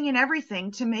anything and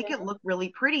everything to make it Mhm, look really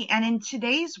pretty. And in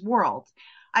today's world,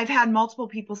 I've had multiple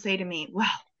people say to me,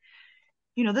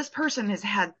 well, this person has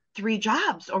had 3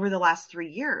 jobs over the last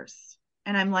 3 years.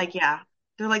 And I'm like, yeah.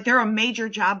 They're like, they're a major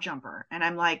job jumper. And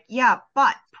I'm like, yeah,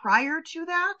 but prior to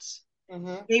that,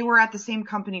 mhm. they were at the same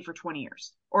company for 20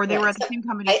 years, or they were Right. at the So same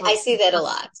company I see that a for,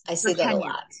 lot. I for see that a 10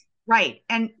 years. lot. Right.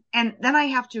 And then I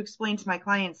have to explain to my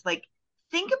clients, like,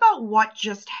 think about what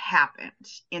just happened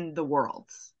in the world.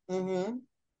 Hmm.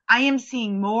 I am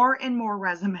seeing more and more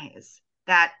resumes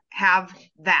that have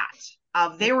that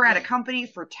of they were at a company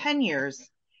for 10 years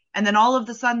and then all of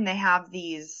a sudden they have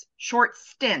these short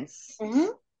stints Hmm.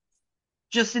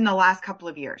 just in the last couple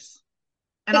of years.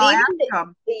 And But I'll even ask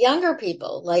them, the younger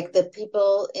people, like the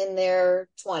people in their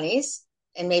 20s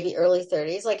and maybe early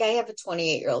 30s, like I have a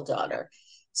 28-year-old daughter.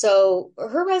 So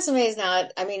her resume is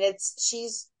not, I mean, she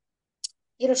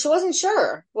wasn't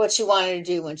sure what she wanted to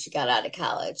do when she got out of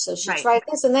college. So she right, tried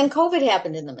this, and then COVID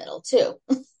happened in the middle too.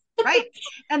 right.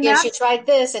 And She that's, tried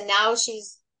this, and now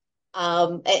she's,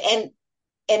 and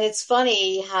it's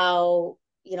funny how,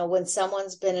 when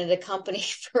someone's been at a company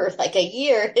for like a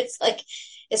year, it's like,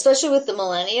 especially with the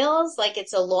millennials, like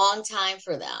it's a long time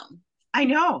for them I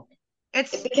know.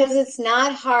 It's, because it's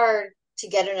not hard to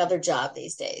get another job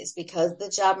these days because the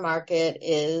job market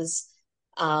is,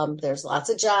 there's lots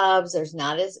of jobs. There's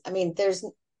not as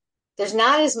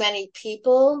many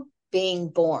people being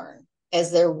born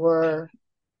as there were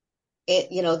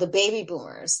the baby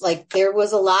boomers. Like there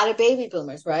was a lot of baby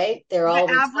boomers, right? They're the all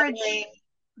average, retiring.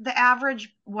 the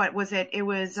average, what was it? It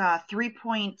was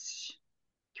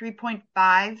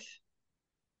 3.5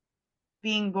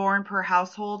 being born per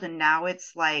household, and now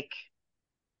it's like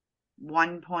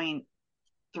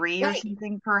 1.3 or Right.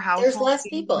 something per There's household less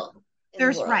being born. people in the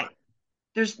There's world. right.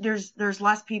 There's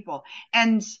less people.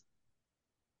 And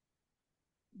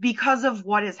because of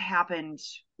what has happened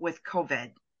with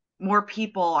COVID, more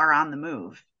people are on the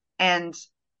move. And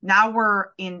now we're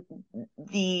in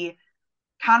the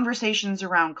conversations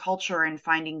around culture and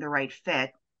finding the right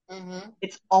fit. Hmm.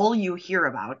 It's all you hear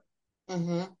about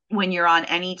Hmm. when you're on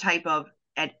any type of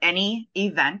at any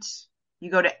event.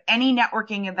 You go to any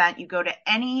networking event, you go to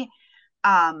any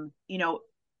um, you know,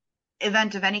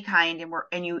 event of any kind,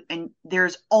 and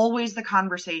there's always the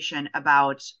conversation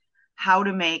about how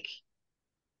to make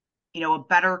a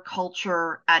better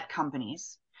culture at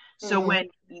companies. So Hmm. when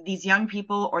these young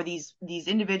people or these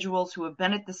individuals who have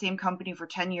been at the same company for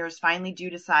 10 years finally do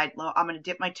decide, well, I'm going to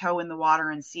dip my toe in the water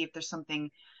and see if there's something,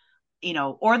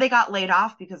 or they got laid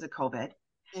off because of COVID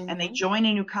and they Hmm. join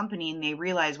a new company and they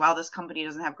realize, wow, this company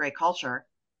doesn't have great culture.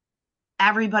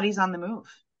 Everybody's on the move.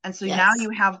 And so now Yes. you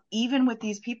have, even with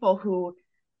these people who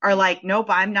are like, nope,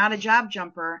 I'm not a job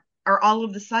jumper, are all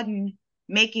of a sudden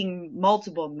making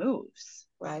multiple moves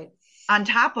Right. on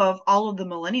top of all of the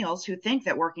millennials who think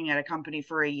that working at a company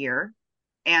for a year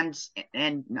and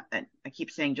and I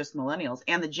keep saying just millennials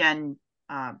and the Gen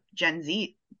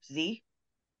Z,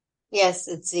 Yes,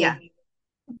 it's yeah, the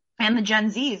and the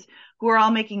Gen Zs who are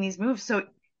all making these moves. So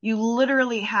you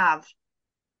literally have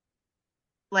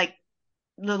like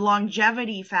the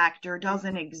longevity factor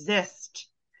doesn't exist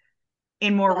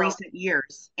in more no, recent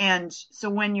years. And so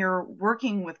when you're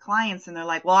working with clients and they're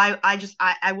like, well,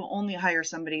 I will only hire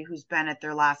somebody who's been at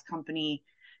their last company,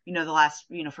 the last,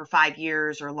 for 5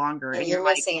 years or longer. and And you're you're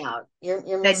like, missing out. You're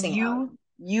then missing out,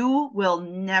 you will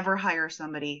never hire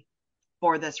somebody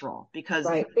for this role because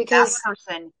right? that Because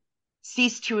person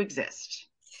ceased to exist.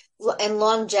 and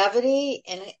longevity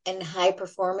and high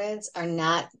performance are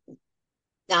not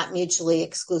mutually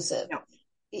exclusive. No,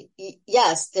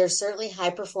 Yes, there's certainly high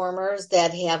performers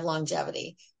that have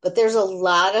longevity, but there's a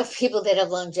lot of people that have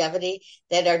longevity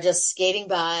that are just skating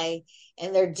by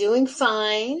and they're doing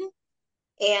fine,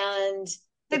 and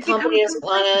the they've company become doesn't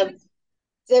want complacent.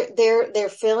 to. They're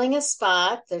filling a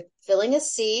spot, they're filling a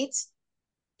seat,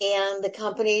 and the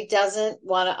company doesn't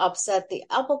want to upset the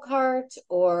apple cart,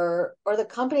 or the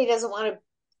company doesn't want to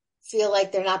feel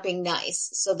like they're not being nice.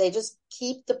 So they just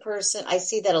keep the person. I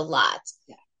see that a lot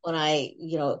Yeah, when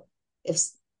if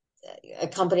a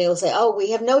company will say, "Oh,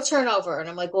 we have no turnover," and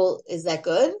I'm like, "Well, is that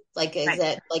good? Like, is right,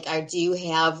 that like, do you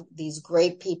have these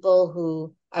great people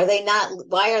who are they not?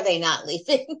 Why are they not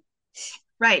leaving?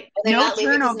 right. Are they No not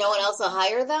leaving because turnover. no one else will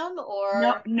hire them, No,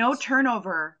 or no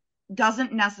turnover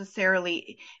doesn't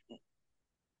necessarily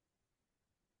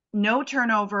no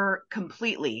turnover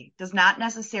completely does not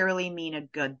necessarily mean a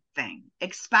good thing,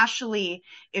 especially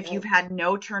if you've right, had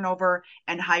no turnover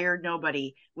and hired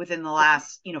nobody within the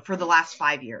last, for the last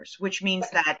 5 years, which means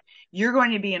that you're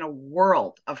going to be in a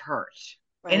world of hurt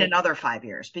in right, another 5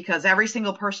 years because every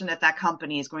single person at that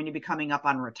company is going to be coming up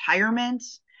on retirement.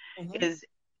 mm-hmm, Is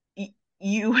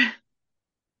you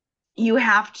you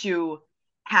have to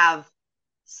have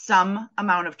some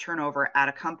amount of turnover at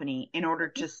a company in order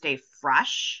to stay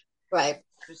fresh, right,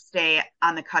 to stay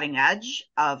on the cutting edge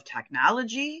of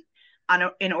technology,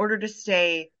 in order to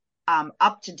stay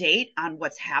up to date on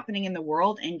what's happening in the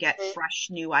world and get mm-hmm. fresh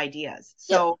new ideas.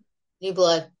 Yep, So, new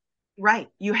blood, right,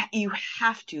 you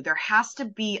have to. There has to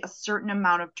be a certain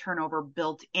amount of turnover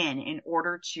built in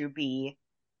order to be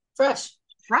fresh,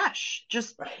 fresh.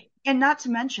 Just right, and not to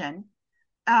mention,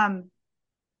 um,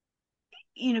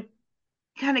 you know,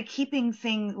 kind of keeping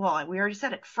things. Well, we already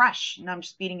said it, fresh. And I'm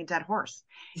just beating a dead horse.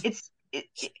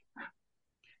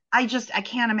 I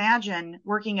can't imagine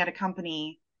working at a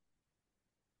company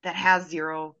that has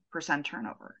 0%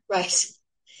 turnover. right,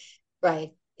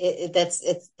 right.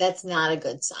 That's not a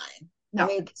good sign. I No,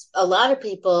 mean, a lot of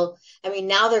people, I mean,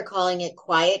 now they're calling it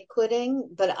quiet quitting,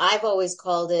 but I've always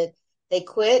called it they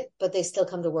quit, but they still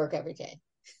come to work every day.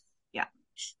 yeah,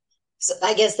 So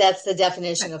I guess that's the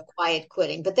definition right, of quiet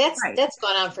quitting, but that's right. that's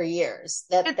gone on for years.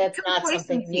 That's not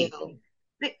something Complacency.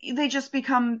 new. They just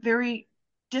become very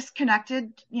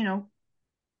disconnected,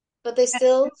 But they and-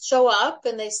 still show up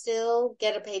and they still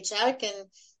get a paycheck, and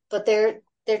but they're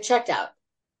checked out.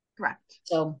 correct.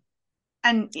 So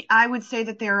And I would say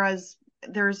that there's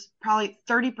probably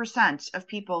 30% of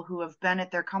people who have been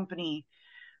at their company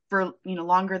for,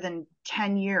 longer than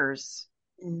 10 years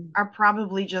mm, are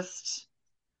probably just,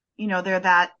 they're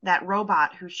that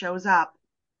robot who shows up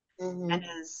and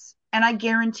mhm. and I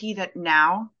guarantee that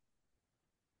now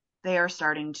they are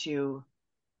starting to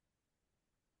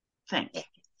think.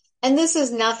 And this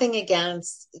is nothing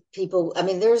against people. I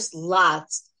mean, there's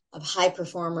lots of high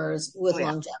performers Oh with yeah.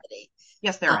 longevity,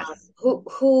 Yes, there is.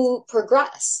 who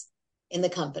progress in the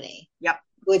company, Yep.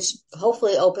 which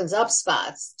hopefully opens up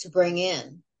spots to bring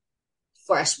in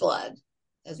fresh blood,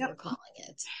 as Yep. we're calling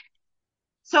it.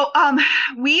 So,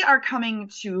 we are coming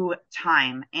to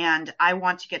time, and I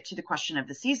want to get to the question of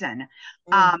the season.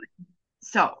 Mm. Um,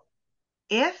 so,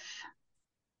 if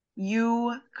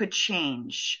you could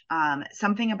change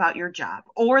something about your job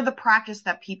or the practice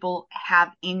that people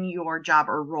have in your job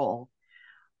or role,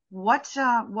 what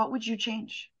would you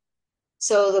change?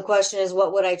 So the question is,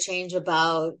 what would I change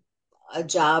about a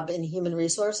job in human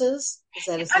resources? Is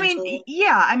that I mean, essentially it?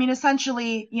 yeah, I mean,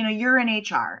 essentially, you're in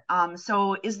HR.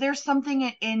 So is there something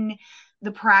in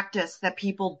the practice that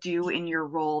people do in your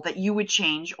role that you would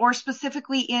change, or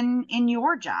specifically in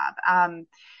your job? I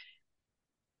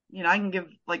can give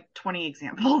like 20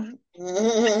 examples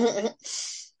when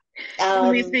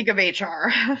we um, speak of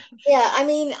HR. Yeah, I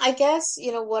mean, I guess,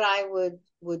 what I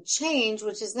would change,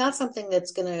 which is not something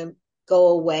that's going to go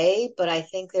away, but I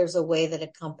think there's a way that a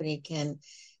company can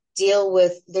deal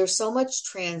with there's so much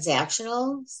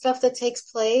transactional stuff that takes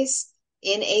place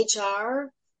in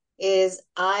HR is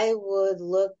I would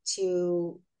look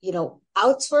to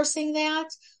outsourcing that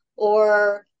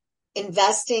or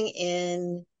investing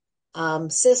in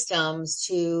systems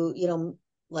to,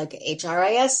 like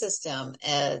HRIS system,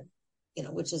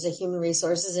 which is a human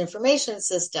resources information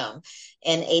system,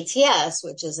 and ATS,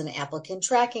 which is an applicant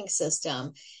tracking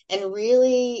system, and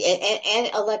really, and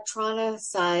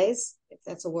electronicize, if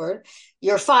that's a word,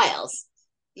 your files.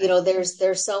 Right.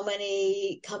 There's so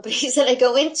many companies that I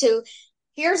go into.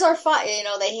 Here's our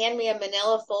file. They hand me a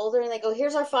manila folder and they go,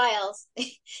 here's our files.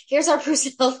 Here's our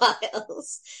personnel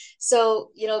files.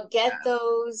 So, get Yeah.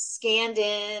 those scanned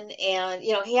in and,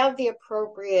 have the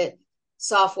appropriate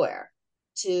software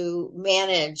to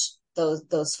manage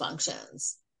those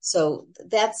functions. So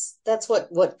that's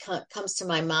what comes to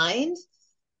my mind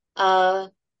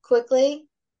quickly.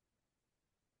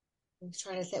 I'm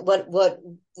trying to think what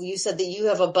you said that you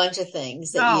have a bunch of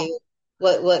things that Oh, you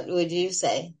what would you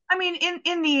say? I mean,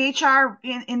 in the HR,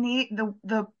 in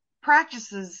the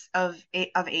practices of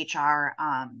HR,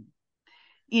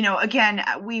 again,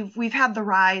 we've had the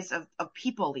rise of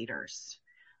people leaders.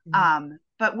 Mhm.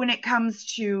 But when it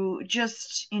comes to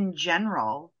just in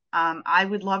general, I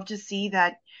would love to see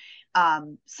that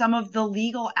some of the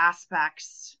legal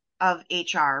aspects of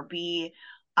HR be,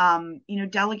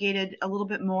 delegated a little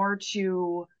bit more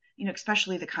to,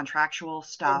 especially the contractual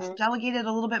stuff, Mhm. delegated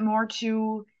a little bit more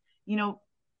to, you know,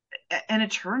 an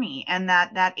attorney, and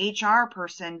that HR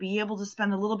person be able to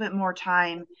spend a little bit more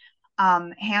time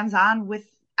hands-on with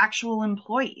actual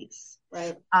employees,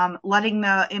 Right. letting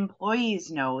the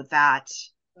employees know that,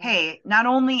 Right. hey, not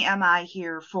only am I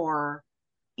here for,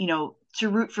 to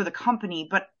root for the company,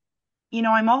 but,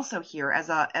 I'm also here as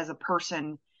a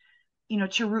person,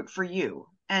 to root for you.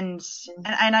 And, Mhm.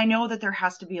 and I know that there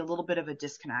has to be a little bit of a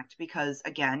disconnect because,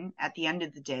 again, at the end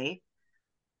of the day,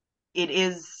 it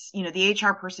is, the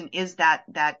HR person is that,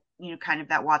 kind of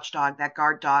that watchdog, that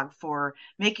guard dog for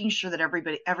making sure that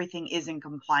everything is in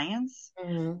compliance.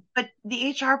 Mhm. But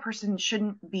the HR person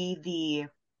shouldn't be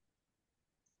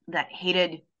that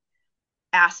hated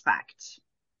aspect,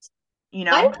 you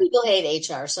Why do know? people hate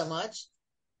HR so much?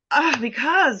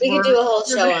 Because We could we're, do a whole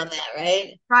we're show the, on that,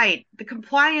 right? right, the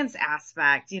compliance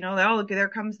aspect, oh, look, there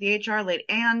comes the HR lady.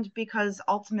 And because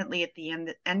ultimately at the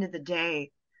end of the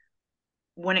day,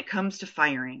 when it comes to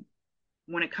firing,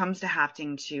 when it comes to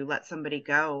having to let somebody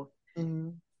go,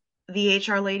 Mhm. the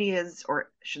HR lady is, or I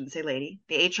shouldn't say lady,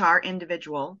 the HR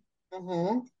individual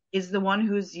Mhm. is the one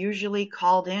who's usually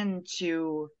called in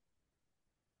to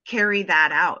carry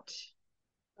that out.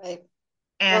 Right.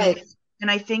 And Right. and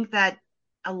I think that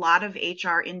a lot of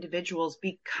HR individuals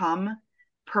become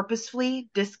purposefully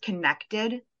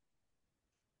disconnected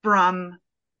from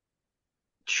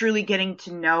truly getting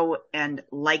to know and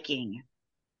liking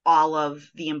all of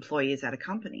the employees at a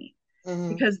company Mhm.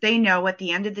 because they know at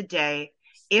the end of the day,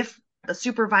 if a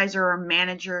supervisor or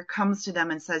manager comes to them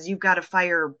and says, you've got to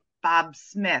fire Bob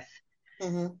Smith,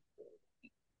 Mhm.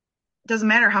 doesn't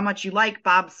matter how much you like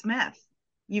Bob Smith,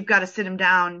 you've got to sit him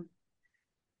down,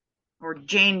 or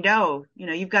Jane Doe,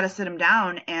 you've got to sit them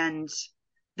down, and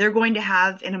they're going to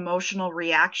have an emotional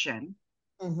reaction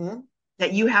Mhm.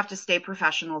 that you Mhm. have to stay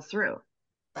professional through.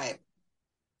 Right.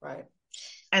 Right.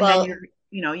 And then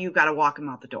Well, you've got to walk them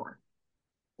out the door.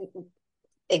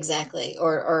 exactly.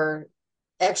 Or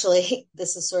actually,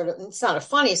 this is it's not a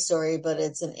funny story, but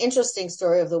it's an interesting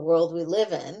story of the world we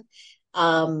live in.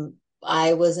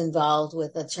 I was involved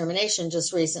with a termination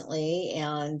just recently,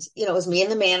 and it was me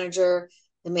and the manager.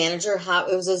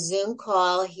 It was a Zoom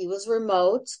call. He was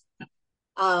remote.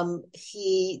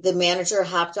 The manager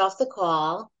hopped off the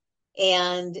call,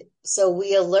 and so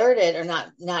we alerted, or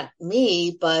not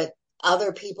me, but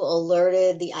other people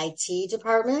alerted the IT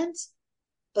department,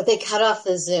 but they cut off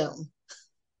the Zoom.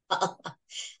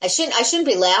 I shouldn't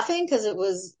be laughing because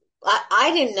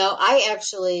I didn't know. I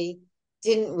actually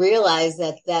didn't realize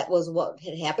that that was what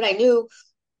had happened. I knew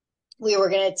we were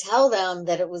going to tell them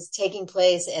that it was taking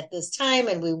place at this time,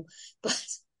 but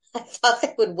I thought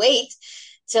they would wait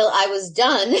till I was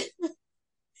done.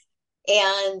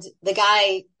 And the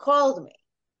guy called me,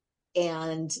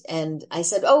 and I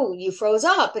said, "Oh, you froze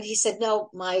up," and he said, "No,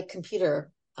 my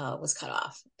computer was cut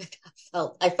off."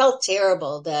 I felt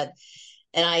terrible that.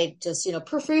 And I just,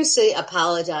 profusely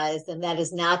apologized. And that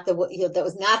is not that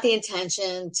was not the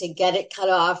intention to get it cut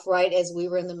off right as we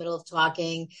were in the middle of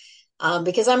talking.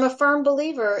 Because I'm a firm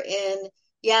believer in,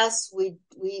 yes,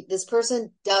 this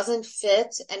person doesn't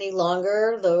fit any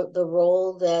longer the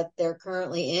role that they're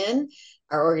currently in.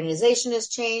 Our organization has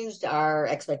changed. Our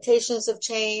expectations have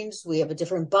changed. We have a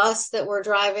different bus that we're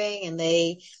driving, and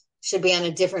they should be on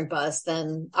a different bus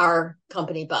than our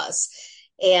company bus.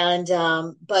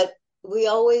 But we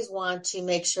always want to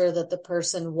make sure that the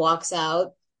person walks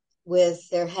out with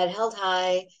their head held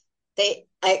high.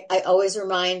 I always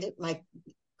remind my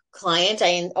client,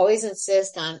 I always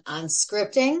insist on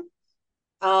scripting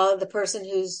the person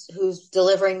who's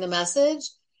delivering the message,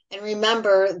 and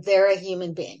remember they're a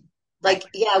human being. Right.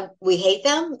 Like, yeah, we hate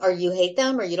them, or you hate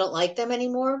them, or you don't like them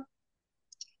anymore,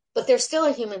 but they're still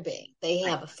a human being. They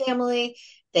Right. have a family.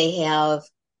 They have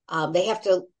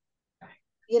to,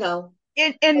 you know,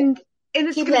 And and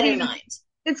keep that in mind.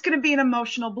 it's going to be an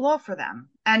emotional blow for them.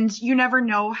 And you never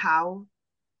know how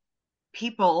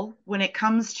people, when it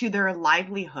comes to their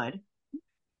livelihood,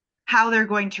 how they're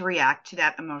going to react to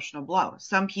that emotional blow.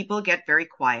 Some people get very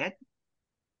quiet,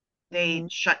 they Mm-hmm.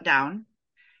 shut down,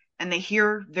 and they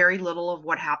hear very little of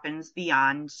what happens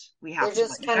beyond we They're have to let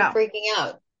just you kind of go. freaking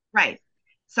out. Right.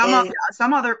 And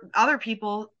Some other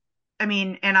people, I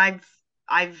mean, and I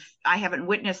haven't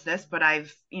witnessed this, but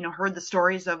I've, heard the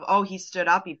stories of, oh, he stood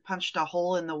up, he punched a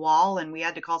hole in the wall and we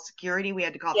had to call security, we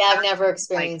had to call yeah, I've never paramedics. Like,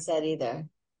 experienced that either.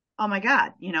 oh my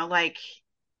God, like,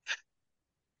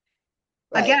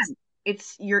 Right. again,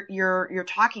 it's you're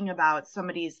talking about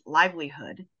somebody's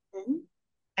livelihood, Mhm.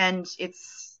 and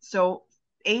it's so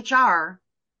HR,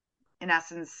 in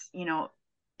essence,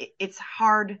 it's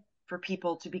hard for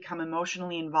people to become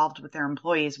emotionally involved with their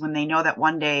employees when they know that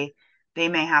one day they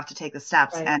may have to take the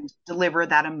steps Right. and deliver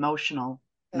that emotional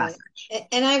Right. message.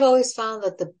 And I've always found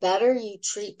that the better you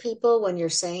treat people when you're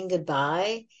saying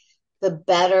goodbye, the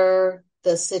better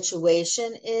the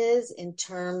situation is in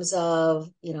terms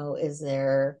of, is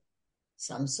there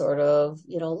some sort of,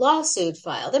 lawsuit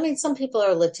filed? I mean, some people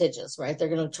are litigious, right? They're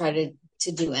going to try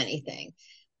to do anything.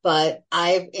 But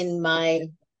in my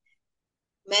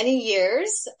many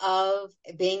years of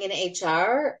being in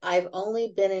HR, I've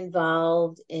only been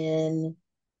involved in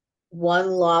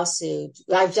one lawsuit.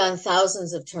 I've done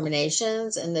thousands of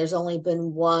terminations, and there's only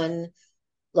been one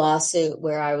lawsuit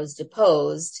where I was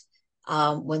deposed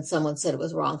when someone said it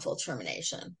was wrongful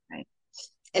termination, Right.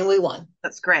 and we won.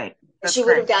 That's great. That's She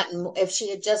would great. have gotten, if she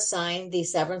had just signed the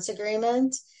severance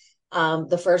agreement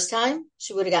the first time,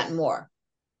 she would have gotten more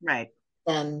Right.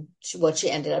 than what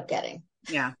she ended up getting.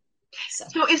 Yeah. So.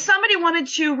 So if somebody wanted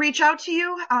to reach out to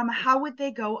you, how would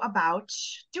they go about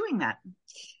doing that?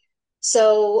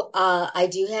 So I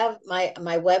do have my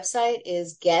website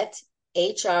is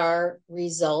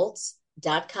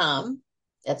gethrresults.com.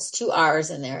 That's two R's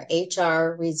in there,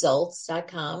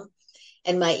 hrresults.com.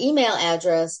 And my email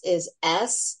address is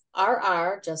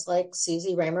SRR, just like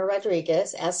Susie Raymer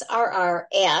Rodriguez, SRR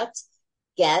at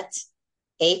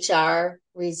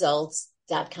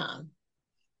gethrresults.com.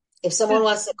 If someone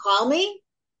wants to call me,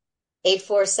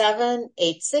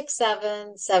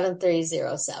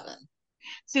 847-867-7307.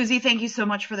 Susie, thank you so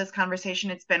much for this conversation.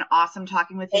 It's been awesome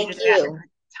talking with you Thank today. you.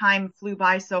 Time flew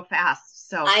by so fast.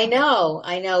 So, I know.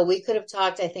 We could have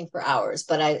talked, I think, for hours,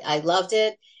 but I loved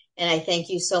it. And I thank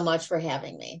you so much for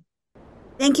having me.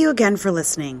 Thank you again for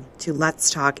listening to Let's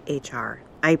Talk HR.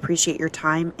 I appreciate your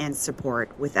time and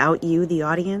support. Without you, the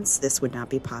audience, this would not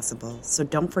be possible. So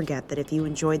don't forget that if you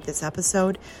enjoyed this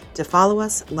episode, to follow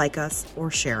us, like us, or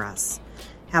share us.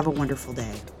 Have a wonderful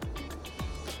day.